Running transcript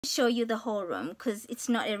Show you the whole room because it's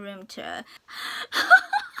not a room tour.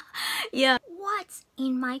 Yeah. What's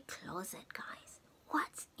in my closet, guys?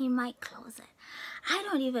 What's in my closet? I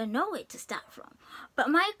don't even know where to start from. But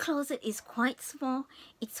my closet is quite small.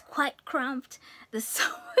 It's quite cramped. There's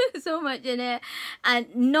so much in it.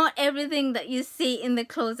 And not everything that you see in the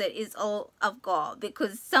closet is all I've got,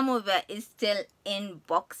 because some of it is still in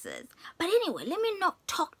boxes. But anyway, let me not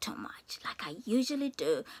talk too much like I usually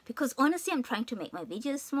do, because honestly I'm trying to make my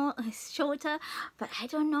videos shorter, but I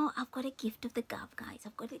don't know. I've got a gift of the gab, guys.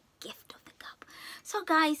 I've got a gift of the gab. So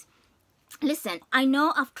guys, listen, I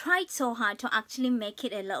know I've tried so hard to actually make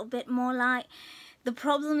it a little bit more light. The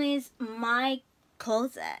problem is my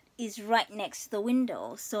closet is right next to the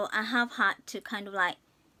window, so I have had to kind of like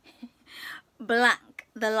blank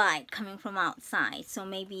the light coming from outside, so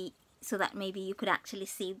that maybe you could actually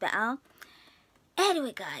see better.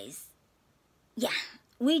 Anyway guys, yeah,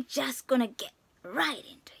 we're just gonna get right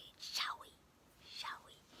into it, shall we?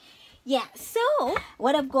 Yeah, so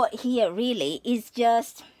what I've got here really is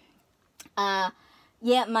just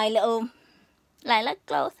yeah, my little lilac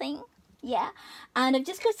clothing. Yeah, and I've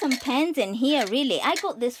just got some pens in here. Really, I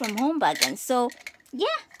got this from Home Bargains. So yeah,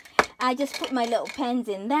 I just put my little pens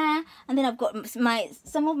in there, and then I've got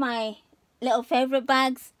some of my little favorite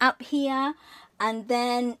bags up here. And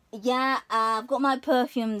then yeah, I've got my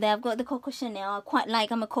perfume there. I've got the Coco Chanel.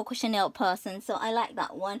 I'm a Coco Chanel person, so I like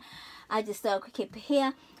that one. I just thought I could keep it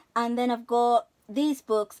here. And then I've got these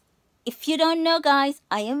books. If you don't know, guys,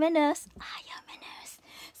 I am a nurse.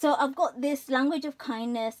 So I've got this Language of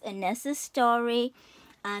Kindness, a nurse's story.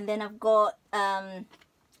 And then I've got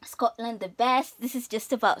Scotland the Best. This is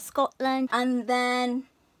just about Scotland. And then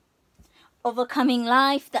Overcoming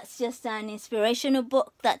Life. That's just an inspirational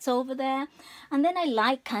book that's over there. And then I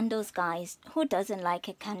like candles, guys. Who doesn't like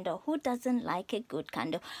a candle? Who doesn't like a good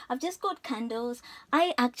candle? I've just got candles.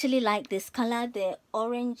 I actually like this color, the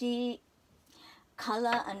orangey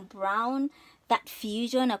color and brown. That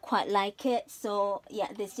fusion, I quite like it. So yeah,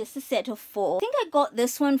 there's just a set of 4. I think I got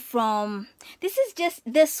this one from, this is just,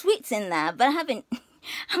 there's sweets in there, but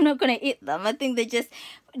I'm not gonna eat them. I think they're just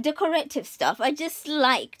decorative stuff. I just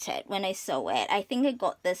liked it when I saw it. I think I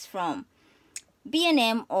got this from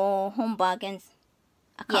B&M or Home Bargains.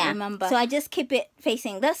 I can't remember. So I just keep it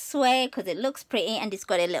facing this way because it looks pretty, and it's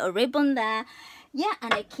got a little ribbon there. Yeah,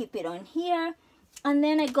 and I keep it on here. And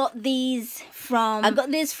then I got these from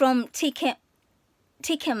TK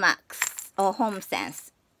Maxx or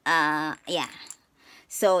HomeSense. Yeah.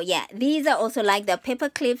 So yeah, these are also like the paper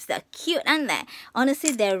clips. They're cute, and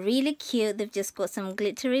honestly they're really cute. They've just got some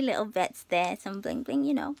glittery little bits there, some bling bling,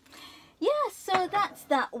 you know. Yeah, so that's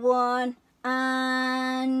that one.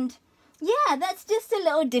 And yeah, that's just a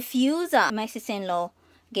little diffuser. My sister-in-law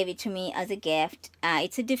gave it to me as a gift.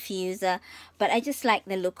 It's a diffuser, but I just like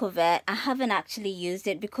the look of it. I haven't actually used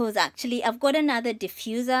it because actually I've got another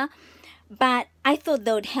diffuser, but I thought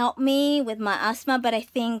they would help me with my asthma, but I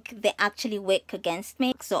think they actually work against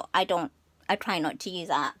me, so I try not to use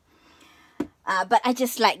that. But I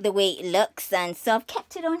just like the way it looks, and so I've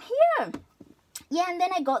kept it on here. Yeah, and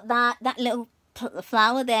then I got that little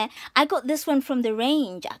flower there. I got this one from the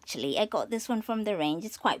range, actually. I got this one from the range.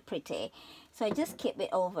 It's quite pretty. So I just keep it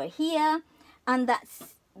over here, and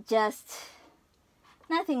that's just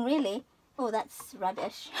nothing really. Oh, that's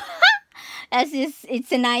rubbish. That's just,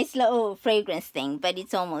 it's a nice little fragrance thing, but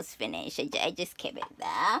it's almost finished. I just keep it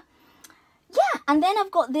there. Yeah, and then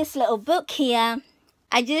I've got this little book here.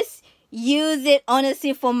 I just use it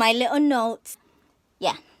honestly for my little notes.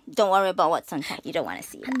 Yeah, don't worry about what's on top. You don't want to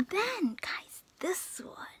see that. And then, guys, this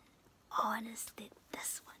one. Honestly,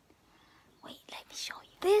 this one. Wait, let me show you.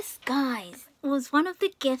 This, guys, was one of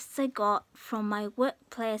the gifts I got from my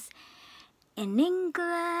workplace in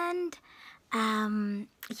England.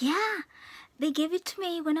 Yeah, they gave it to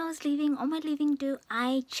me when I was leaving on my leaving do.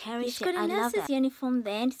 I cherish it. I love it. It's got a nurse's uniform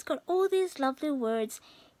there, and it's got all these lovely words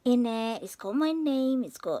in it. It's got my name.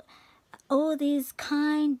 It's got all these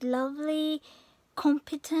kind, lovely,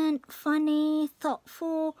 competent, funny,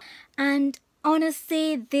 thoughtful, and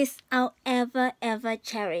honestly, this I'll ever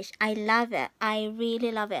cherish. I love it. I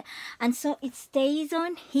really love it. And so it stays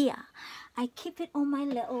on here. I keep it on my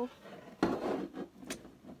little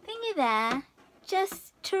thingy there,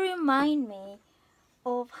 just to remind me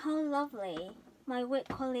of how lovely my work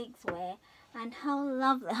colleagues were, and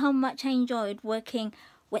how much I enjoyed working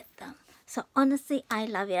with them. So honestly, I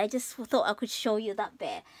love it. I just thought I could show you that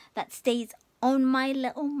bit that stays on my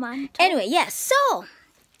little mantle. Anyway, yeah, so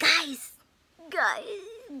guys,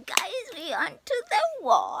 we on to the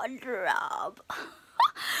wardrobe.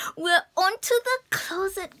 We're onto the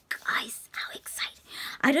closet, guys. How exciting.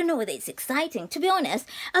 I don't know whether it's exciting. To be honest,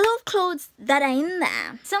 a lot of clothes that are in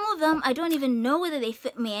there. Some of them, I don't even know whether they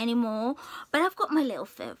fit me anymore. But I've got my little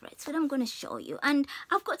favorites that I'm going to show you. And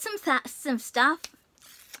I've got some stuff.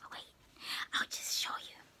 Wait, I'll just show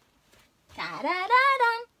you.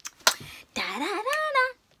 Da-da-da-da. Da-da-da-da.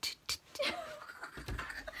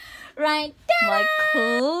 Right there. My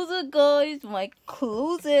closet, guys. My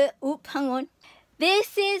closet. Oops, hang on.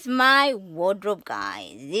 This is my wardrobe,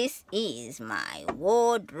 guys. This is my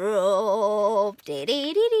wardrobe. I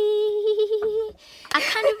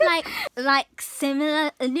kind of like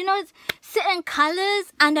similar, you know, certain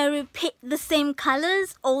colors, and I repeat the same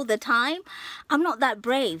colors all the time. I'm not that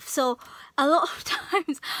brave, so a lot of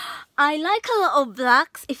times I like a lot of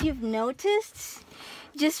blacks. If you've noticed,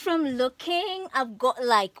 just from looking, I've got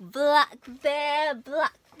like black there,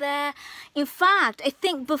 black there. In fact, I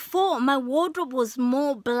think before my wardrobe was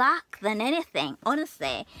more black than anything,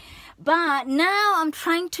 honestly. But now I'm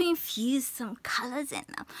trying to infuse some colors in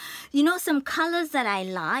them. You know, some colors that I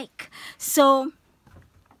like. So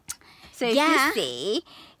if you see,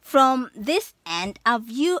 from this end, I've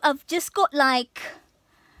just got like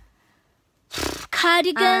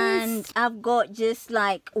cardigans, and I've got just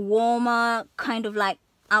like warmer kind of like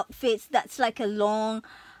outfits. That's like a long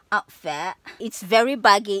outfit. It's very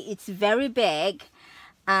baggy, it's very big,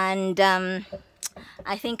 and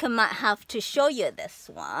I think I might have to show you this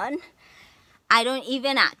one. I don't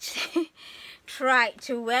even actually try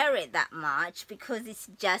to wear it that much because it's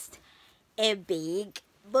just a big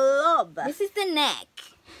blob. This is the neck.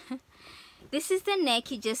 This is the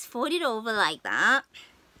neck. You just fold it over like that,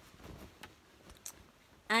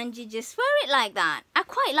 and you just wear it like that. I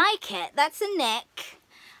quite like it. That's a neck.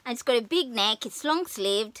 And it's got a big neck. It's long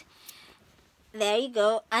sleeved. There you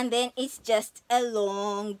go. And then it's just a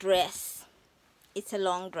long dress. It's a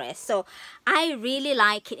long dress. So I really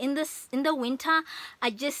like it. In the winter, I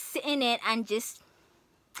just sit in it and just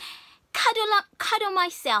cuddle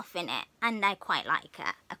myself in it. And I quite like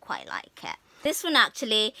it. I quite like it. This one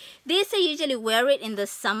actually, this I usually wear it in the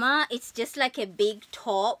summer. It's just like a big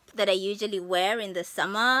top that I usually wear in the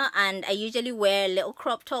summer, and I usually wear a little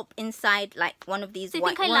crop top inside, like one of these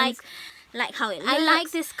white ones. I like how it looks. I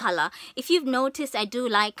like this color. If you've noticed, I do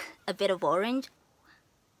like a bit of orange.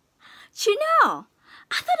 Do you know,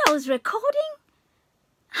 I thought I was recording.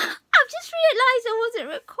 I've just realized I wasn't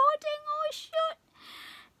recording. Oh shoot.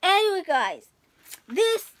 Anyway guys,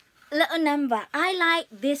 this little number, I like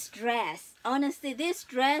this dress. Honestly, this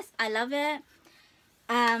dress, I love it.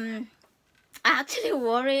 I actually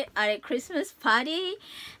wore it at a Christmas party,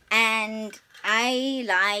 and I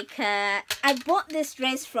like I bought this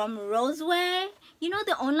dress from Roseway. You know,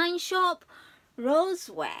 the online shop,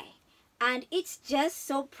 Roseway, and it's just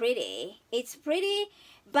so pretty. It's pretty,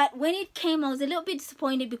 but when it came, I was a little bit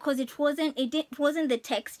disappointed because it wasn't the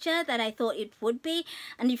texture that I thought it would be,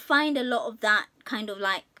 and you find a lot of that kind of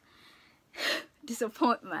like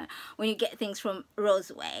disappointment when you get things from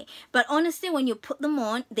Roseway. But honestly, when you put them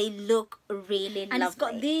on, they look really lovely. And it's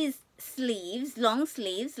got these sleeves, long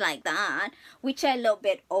sleeves like that, which are a little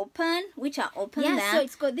bit open, there. So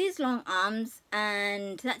it's got these long arms,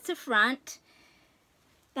 and that's the front.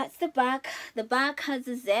 That's the back. The back has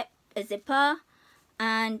a zipper,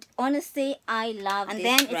 and honestly, I love this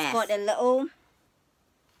dress. And then it's got a little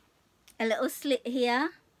slit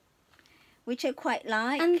here, which I quite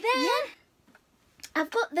like. And then I've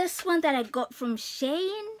got this one that I got from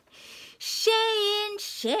Shein.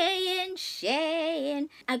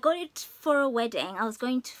 I got it for a wedding. I was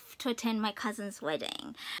going to attend my cousin's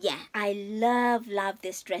wedding. Yeah, I love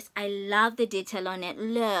this dress. I love the detail on it.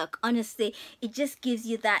 Look, honestly, it just gives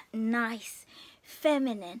you that nice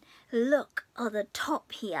feminine look on the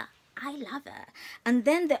top here. I love it. And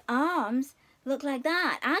then the arms look like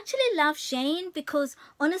that. I actually love Shein because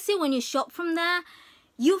honestly, when you shop from there,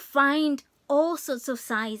 you find all sorts of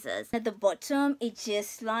sizes. At the bottom, it's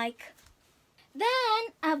just like. Then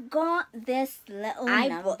I've got this little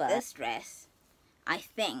number. I bought this dress, I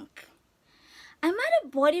think. I might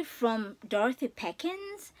have bought it from Dorothy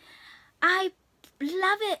Perkins. I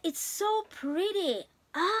love it. It's so pretty.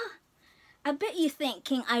 I bet you're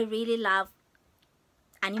thinking I really love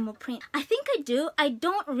animal print. I think I do. I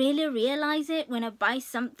don't really realize it when I buy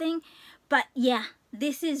something, but yeah,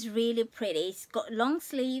 this is really pretty. It's got long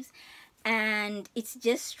sleeves, and it's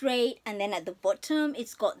just straight, and then at the bottom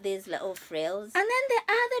it's got these little frills. And then the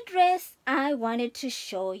other dress I wanted to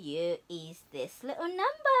show you is this little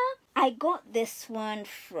number. I got this one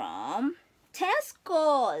from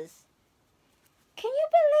Tesco's. Can you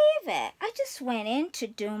believe it? I just went in to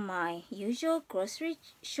do my usual grocery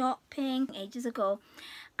shopping ages ago,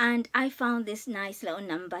 and I found this nice little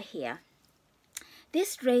number here.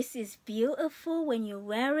 This dress is beautiful when you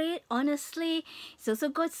wear it. Honestly, it's also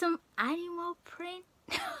got some animal print.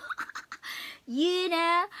 You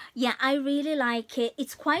know, yeah, I really like it.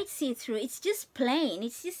 It's quite see-through. It's just plain.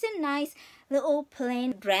 It's just a nice little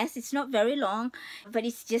plain dress. It's not very long, but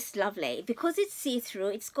it's just lovely because it's see-through.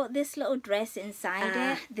 It's got this little dress inside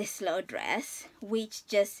it, this little dress, which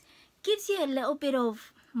just gives you a little bit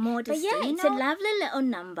of modesty. But yeah, it's a lovely little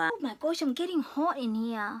number. Oh my gosh, I'm getting hot in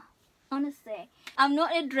here. Honestly, I'm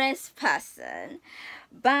not a dress person,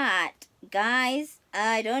 but guys,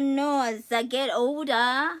 I don't know, as I get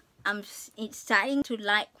older, it's starting to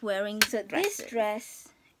like wearing dresses. This dress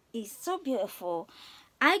is so beautiful.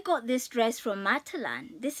 I got this dress from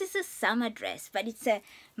Matalan. This is a summer dress, but it's a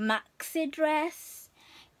maxi dress.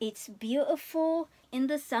 It's beautiful in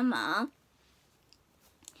the summer.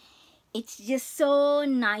 It's just so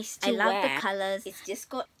nice to wear. I love the colors. It's just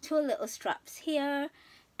got two little straps here.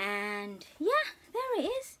 And yeah, there it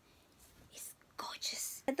is. It's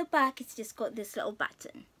gorgeous. At the back, it's just got this little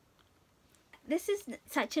button. This is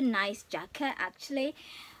such a nice jacket, actually.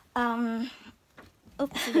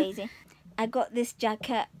 Oops, daisy. I got this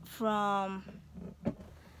jacket from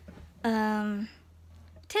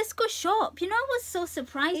Tesco shop. You know, I was so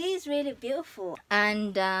surprised. It is really beautiful.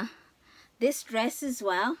 And this dress as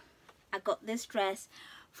well. I got this dress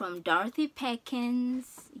from Dorothy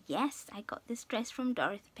Perkins. Yes, I got this dress from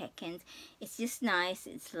Dorothy Perkins. It's just nice.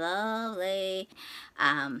 It's lovely.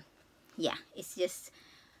 Yeah, it's just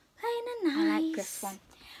plain and nice. I like this one.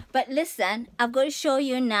 But listen, I've got to show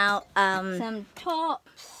you now some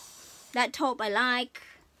tops. That top I like.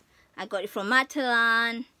 I got it from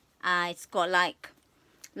Matalan. It's got like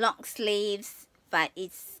long sleeves, but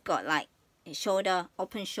it's got like a shoulder,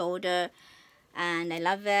 open shoulder. And I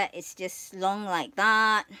love it. It's just long like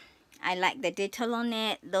that. I like the detail on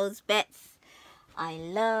it. Those bits I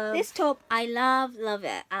love. This top I love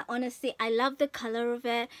it. Honestly, I love the color of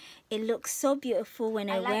it. It looks so beautiful when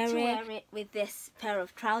I wear it with this pair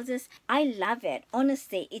of trousers. I love it.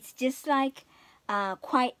 Honestly, it's just like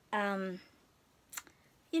quite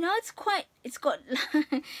you know, it's got it's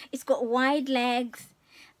got wide legs.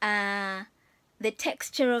 The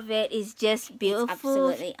texture of it is just beautiful. It's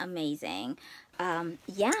absolutely amazing.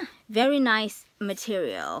 Yeah, very nice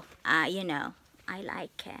material. You know, I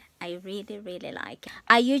like it. I really, really like it.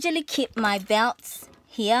 I usually keep my belts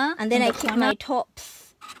here, and then I keep my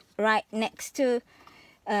tops right next to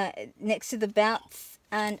the belts.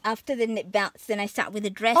 And after the belts, then I start with the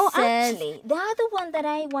dresses. Oh, actually, the other one that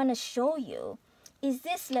I want to show you is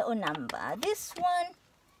this little number.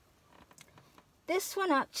 This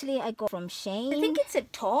one actually I got from Shein. I think it's a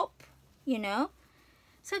top, you know.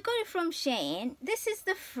 So I got it from Shein. This is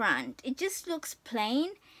the front. It just looks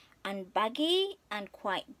plain and baggy and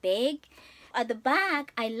quite big. At the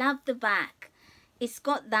back, I love the back. It's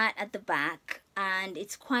got that at the back and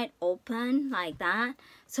it's quite open like that.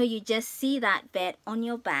 So you just see that bit on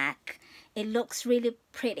your back. It looks really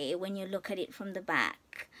pretty when you look at it from the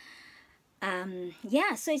back.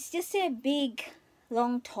 Yeah, so it's just a big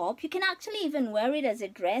long top. You can actually even wear it as a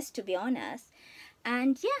dress, to be honest.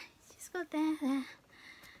 And yeah, it's just got there.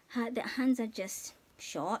 The hands are just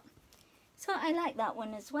short, so I like that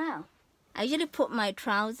one as well. I usually put my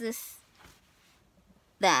trousers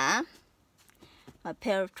there, my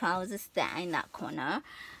pair of trousers there in that corner,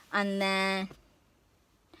 and then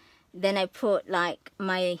I put like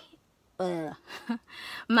my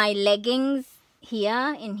my leggings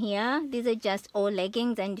here in here. These are just all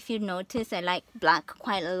leggings, and if you notice, I like black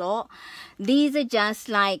quite a lot. These are just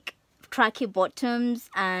like tracky bottoms,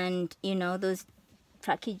 and you know, those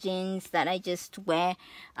tracky jeans that I just wear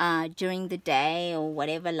during the day or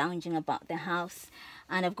whatever, lounging about the house.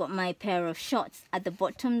 And I've got my pair of shorts at the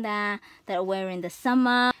bottom there that I wear in the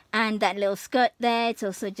summer, and that little skirt there, it's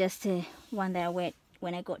also just one that I wear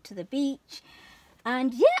when I go to the beach.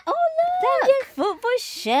 And yeah, oh look, your football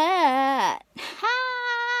shirt.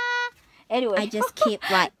 Anyway, I just keep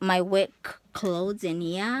like my work clothes in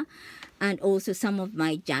here, and also some of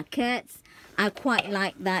my jackets. I quite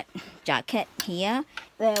like that jacket here.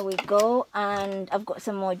 There we go. And I've got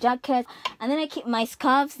some more jackets. And then I keep my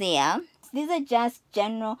scarves there. These are just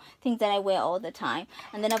general things that I wear all the time.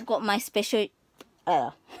 And then I've got my special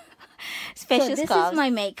scarves. This is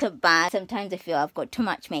my makeup bag. Sometimes I feel I've got too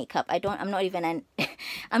much makeup. I'm not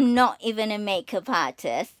even a makeup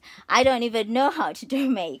artist. I don't even know how to do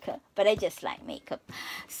makeup, but I just like makeup.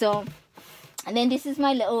 So And then this is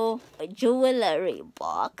my little jewelry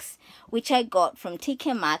box, which I got from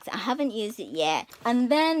TK Maxx. I haven't used it yet.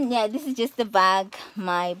 And then, yeah, this is just the bag,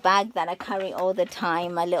 my bag that I carry all the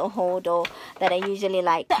time, my little holder that I usually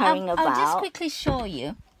like carrying about. I'll just quickly show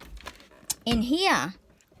you. In here,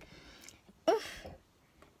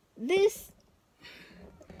 this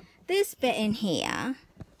bit in here,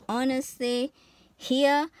 honestly,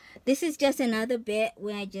 here, this is just another bit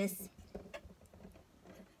where I just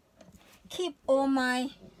keep all my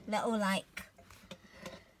little like,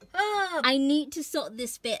 I need to sort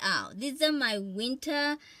this bit out. These are my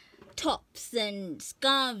winter tops and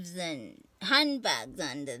scarves and handbags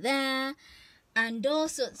under there and all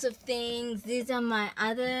sorts of things. These are my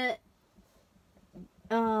other,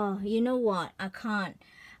 oh, you know what, I can't,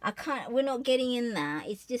 we're not getting in there.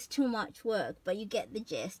 It's just too much work, but you get the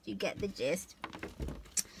gist,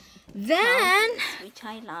 Then, which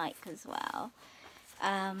I like as well.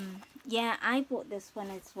 Yeah, I bought this one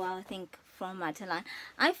as well, I think from Matalan.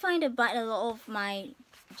 I find about a lot of my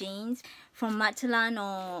jeans from Matalan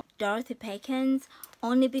or Dorothy Perkins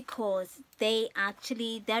only because their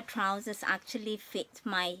trousers actually fit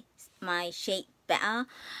my shape better.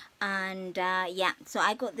 And yeah, so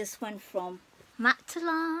I got this one from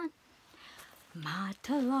Matalan.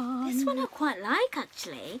 This one I quite like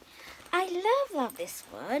actually. I love this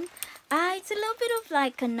one. It's a little bit of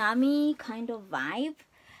like a Nami kind of vibe.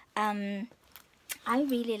 I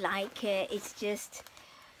really like it. It's just,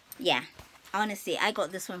 yeah, honestly, I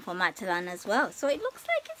got this one from Matalan as well. So it looks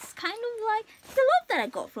like it's kind of like the lot that I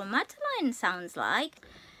got from Matalan, sounds like.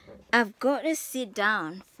 I've got to sit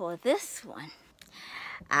down for this one.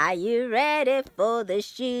 Are you ready for the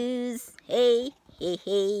shoes? Hey, hey,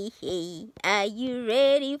 hey, hey. Are you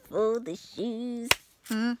ready for the shoes?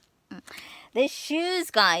 The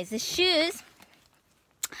shoes, guys, the shoes.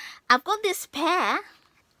 I've got this pair.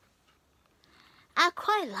 I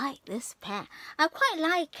quite like this pair. I quite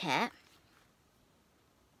like it.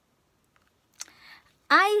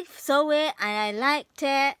 I saw it and I liked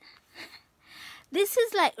it. This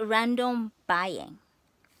is like random buying.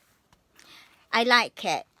 I like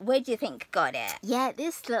it. Where do you think I got it? Yeah,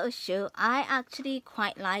 this little shoe, I actually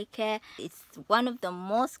quite like it. It's one of the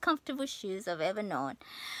most comfortable shoes I've ever known.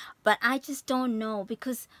 But I just don't know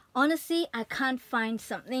because honestly, I can't find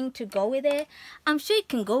something to go with it. I'm sure you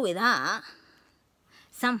can go with that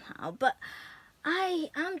somehow, but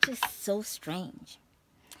I'm just so strange.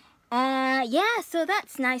 Yeah, so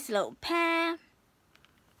that's nice little pair.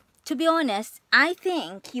 To be honest, I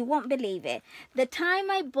think you won't believe it. The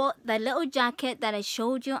time I bought the little jacket that I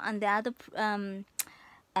showed you on the other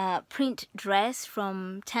print dress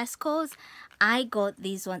from Tesco's, I got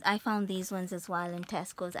these ones. I found these ones as well in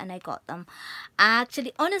Tesco's and I got them.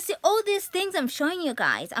 Actually, honestly, all these things I'm showing you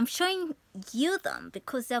guys, I'm showing you them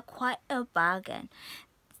because they're quite a bargain.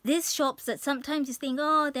 These shops that sometimes you think,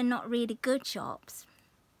 oh, they're not really good shops.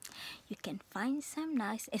 You can find some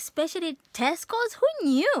nice, especially Tesco's. Who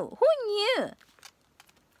knew? Who knew?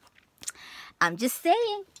 I'm just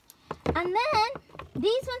saying. And then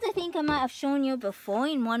these ones I think I might have shown you before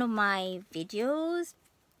in one of my videos.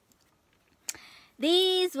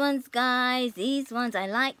 These ones, guys, these ones, I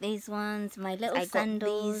like these ones. My little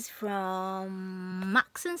sandals. Got these from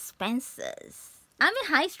Marks and Spencer's. I'm a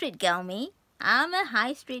high street girl, me. I'm a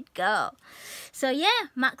high street girl. So yeah,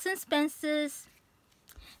 Marks and Spencer's.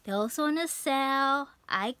 They're also on a sale.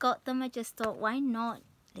 I got them. I just thought, why not?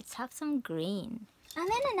 Let's have some green. And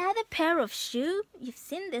then another pair of shoes. You've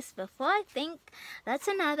seen this before, I think. That's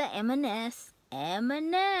another M&S.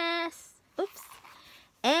 M&S. Oops.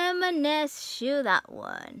 M&S shoe, that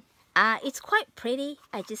one. It's quite pretty.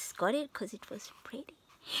 I just got it because it was pretty.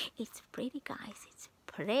 It's pretty, guys. It's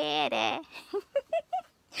pretty.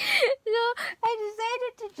 So I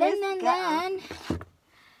decided to just go.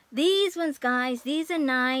 These ones, guys, these are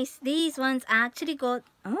nice. These ones actually got,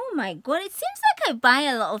 oh my god, it seems like I buy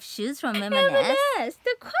a lot of shoes from M&S.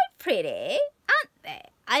 They're quite pretty, aren't they?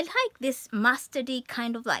 I like this mustardy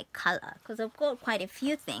kind of like color because I've got quite a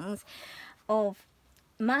few things of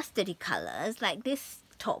mustardy colors, like this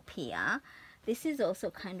top here. This is also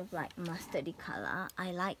kind of like mustardy color.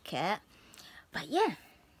 I like it. But yeah.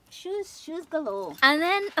 Shoes galore. And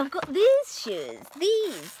then I've got these shoes.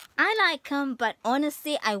 These. I like them, but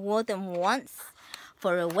honestly, I wore them once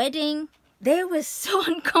for a wedding. They were so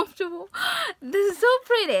uncomfortable. They're so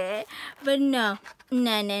pretty. But no.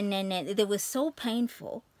 They were so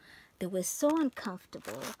painful. They were so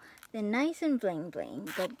uncomfortable. They're nice and bling bling.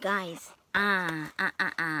 But guys,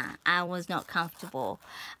 I was not comfortable.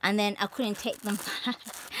 And then I couldn't take them back.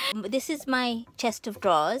 This is my chest of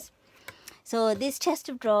drawers. So this chest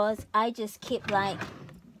of drawers, I just keep like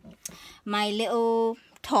my little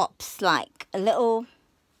tops, like a little,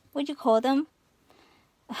 what do you call them?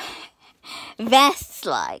 Vests,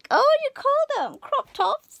 like, oh, what do you call them? Crop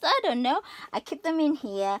tops? I don't know. I keep them in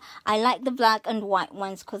here. I like the black and white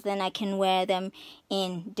ones because then I can wear them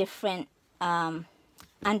in different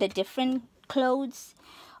under different clothes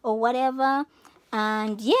or whatever.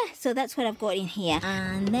 And yeah, so that's what I've got in here.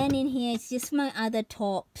 And then in here it's just my other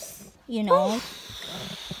tops, you know.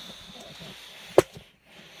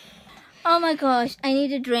 Oh my gosh, I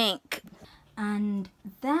need a drink. And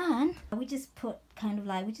then we just put kind of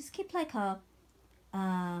like, we just keep like a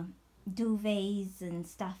duvets and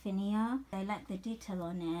stuff in here. I like the detail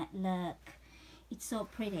on it. Look, it's so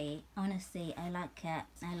pretty. Honestly, I like it.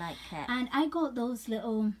 I like it. And I got those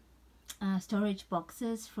little storage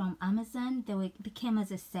boxes from Amazon. They came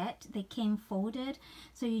as a set. They came folded,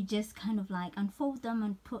 so you just kind of like unfold them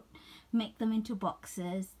and make them into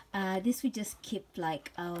boxes. This we just keep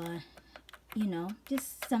like our, you know,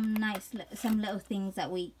 just some little things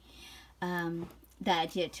that we that I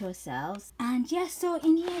did to ourselves. And yeah, so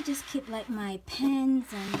in here I just keep like my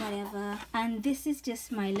pens and whatever. And this is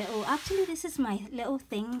just my little, actually this is my little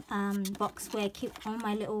thing box where I keep all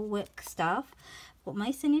my little work stuff. Got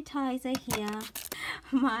my sanitizer here,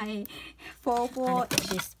 my forward,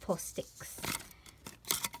 this post-its.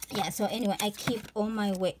 Yeah, so anyway, I keep all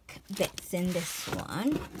my wick bits in this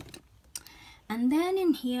one. And then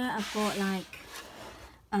in here I've got like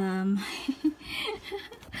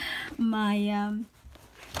my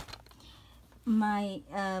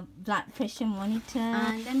blood pressure monitor.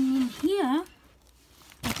 And then in here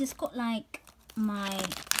I just got like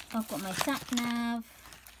I've got my sat nav,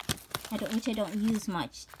 which I don't use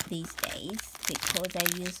much these days because I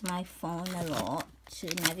use my phone a lot to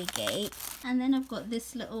navigate. And then I've got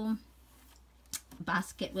this little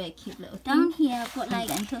basket where I keep little things. Down here I've got like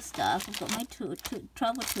dental stuff. I've got my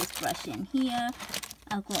travel toothbrush in here.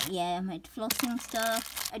 I've got, yeah, my flossing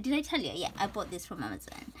stuff. Did I tell you? Yeah, I bought this from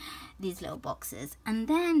Amazon, these little boxes. And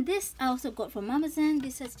then this I also got from Amazon.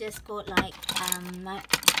 This has just got like my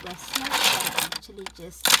bracelet that I actually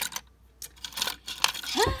just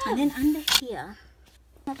and then under here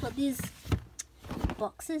I've got these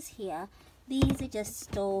boxes here. These are just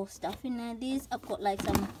store stuff in there. These I've got like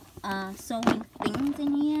some sewing things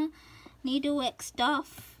in here, needlework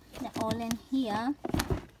stuff, they're all in here.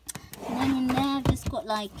 And then in there I've just got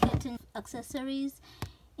like curtain accessories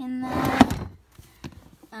in there,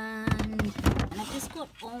 and I've just got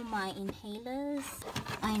all my inhalers.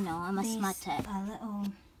 I know, I'm a smarter. A little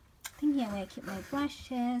thing here where I keep my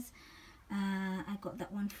brushes. I got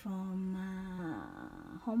that one from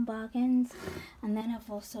Home Bargains. And then I've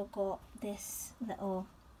also got this little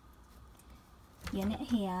unit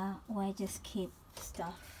here where I just keep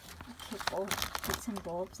stuff. I keep all bits and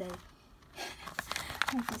bobs. I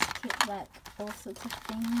just keep like all sorts of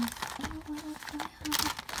things. What else I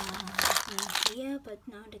have? Here, but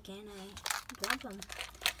now and again I grab them.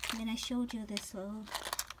 And then I showed you this little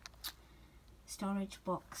storage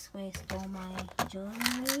box where I store my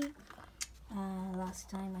jewellery. Last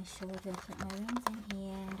time I showed you, I put my rings in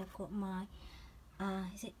here, and I've got my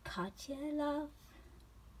is it Cartier Love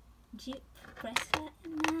dupe bracelet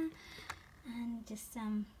in there, and just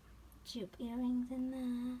some dupe earrings in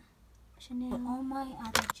there. Chanel. All my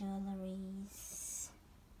other jewelleries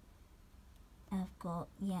I've got,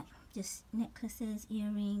 yeah, just necklaces,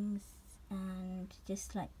 earrings, and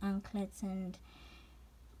just like anklets and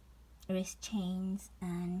wrist chains,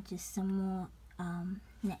 and just some more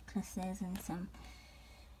necklaces and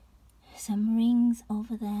some rings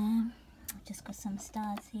over there. I've just got some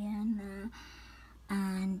stars here and there,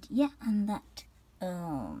 and yeah, and that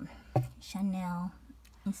Chanel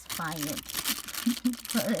inspired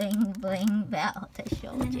bling belt I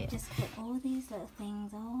showed you. I've just got all these little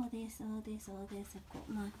things, all this. I've got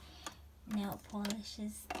my nail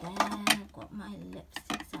polishes there, I've got my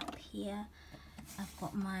lipsticks up here, I've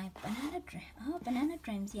got my banana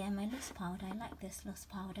dreams, yeah, my loose powder. I like this loose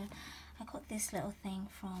powder. I got this little thing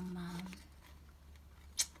from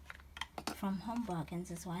Home Bargains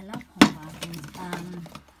as well. I love Home Bargains.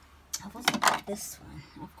 I've also got this one.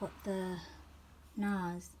 I've got the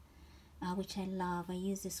NARS, which I love. I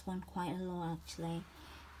use this one quite a lot actually.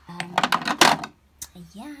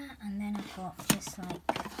 Yeah, and then I've got just like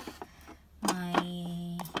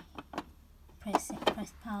my pressed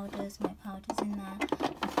powders, my powders in there.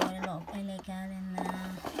 I've got a lot of LA Girl in there,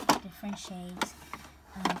 different shades.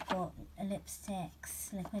 I've got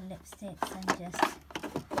lipsticks, liquid lipsticks, and just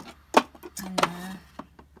in there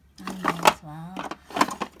as well.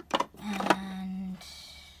 And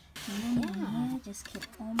yeah, just keep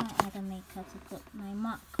all my other makeup I've got my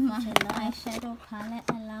MAC eyeshadow palette.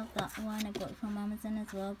 I love that one. I got it from Amazon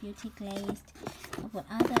as well, Beauty Glazed. I've got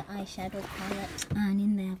other eyeshadow palettes, and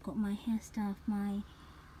in there I've got my hair stuff, my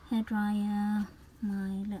hair dryer,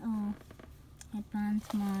 my little headbands,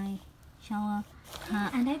 my shower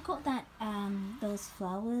hat, and I got that those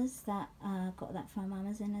flowers that got that from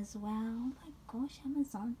Amazon as well. Oh my gosh,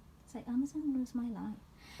 Amazon! It's like Amazon rules my life.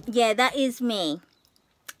 Yeah, that is me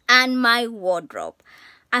and my wardrobe.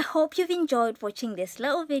 I hope you've enjoyed watching this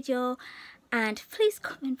little video, and please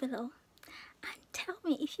comment below and tell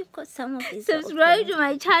me if you've got some of these. Subscribe to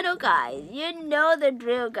my channel, guys. You know the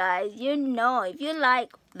drill, guys. You know, if you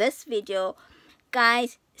like this video,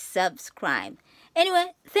 guys, subscribe.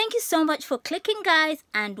 Anyway, thank you so much for clicking, guys,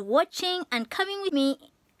 and watching and coming with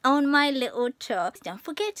me on my little tour. Don't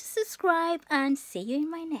forget to subscribe, and see you in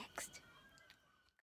my next.